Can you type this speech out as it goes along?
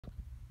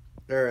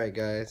Alright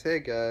guys, hey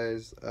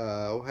guys,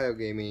 Ohio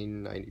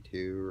Gaming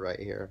 92 right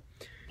here.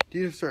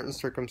 Due to certain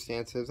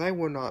circumstances, I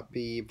will not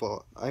be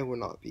doing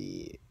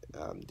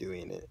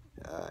it,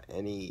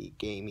 any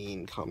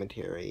gaming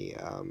commentary,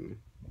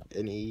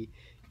 any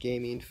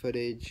gaming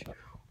footage,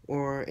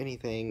 or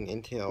anything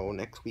until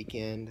next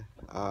weekend.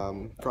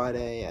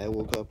 Friday I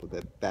woke up with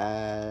a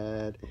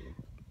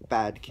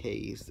bad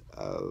case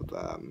of,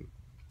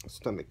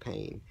 stomach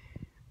pain.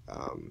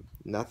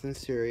 Nothing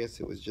serious.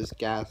 It was just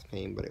gas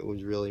pain, but it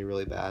was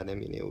really bad. I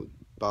mean, it was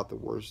about the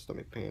worst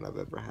stomach pain I've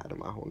ever had in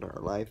my whole entire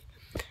life.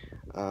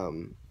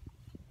 Um,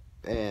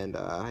 and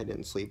I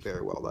didn't sleep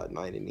very well that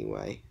night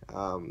anyway.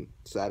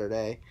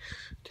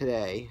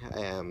 Today,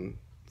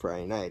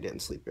 Friday night, I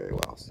didn't sleep very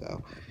well.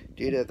 So,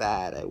 due to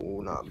that, I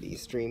will not be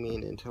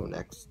streaming until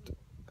next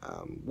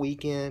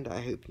weekend.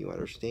 I hope you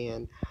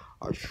understand.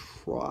 I'll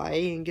try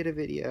and get a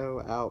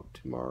video out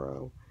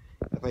tomorrow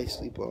if I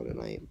sleep well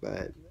tonight,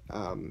 but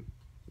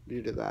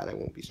due to that, I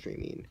won't be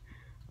streaming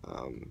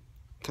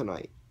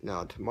tonight.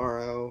 Now,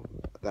 tomorrow,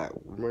 that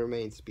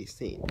remains to be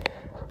seen.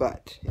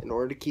 But in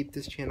order to keep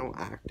this channel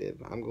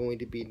active, I'm going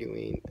to be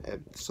doing a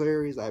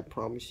series I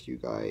promised you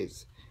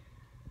guys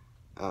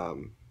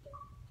on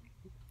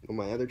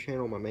my other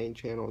channel, my main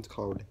channel. It's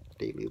called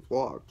Daily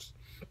Vlogs.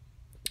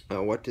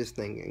 What this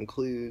thing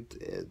includes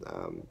is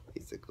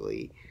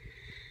basically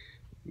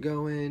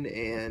going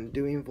and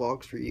doing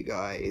vlogs for you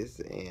guys,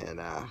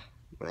 and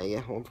when I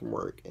get home from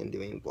work and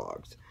doing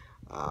vlogs.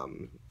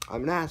 I'm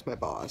gonna ask my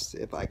boss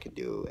if I could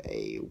do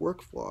a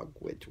work vlog,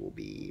 which will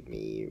be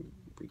me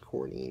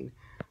recording,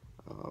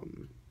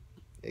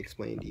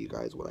 explaining to you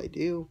guys what I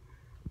do.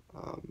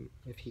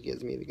 If he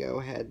gives me the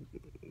go ahead,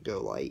 go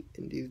light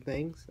and do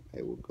things,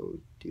 I will go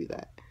do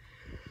that.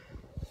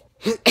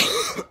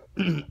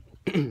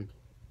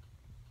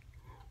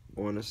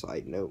 On a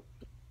side note,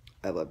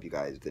 I love you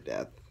guys to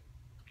death,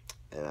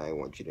 and I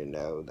want you to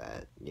know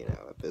that, you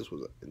know, if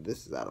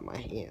this is out of my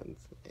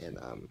hands, and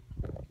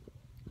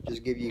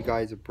just give you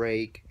guys a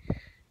break,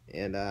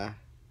 and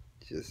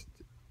just,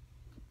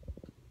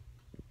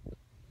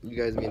 you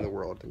guys mean the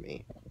world to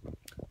me,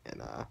 and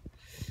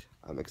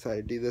I'm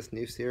excited to do this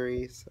new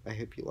series. I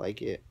hope you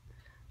like it.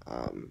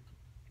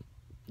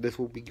 This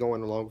will be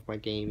going along with my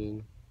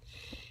gaming.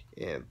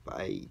 If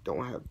I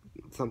don't have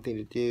something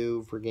to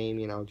do for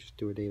gaming, I'll just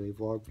do a daily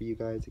vlog for you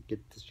guys to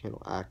get this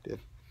channel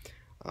active.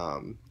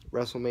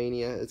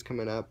 WrestleMania is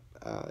coming up.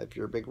 If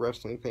you're a big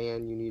wrestling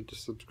fan, you need to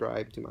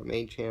subscribe to my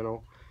main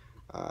channel,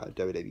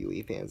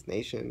 WWE Fans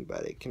Nation,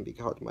 but it can be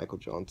called Michael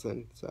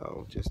Johnson,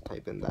 so just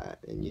type in that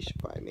and you should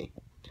find me.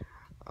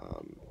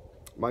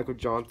 Michael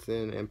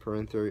Johnson in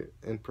parentheses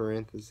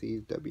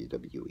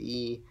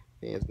WWE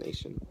Fans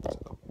Nation.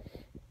 So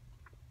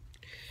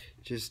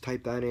just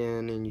type that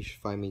in and you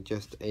should find me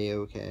just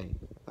a-okay.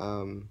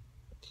 Don't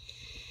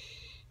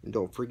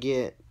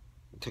forget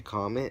to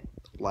comment,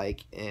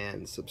 like,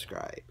 and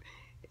subscribe,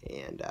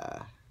 and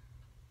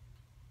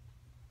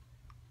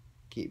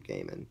keep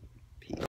gaming.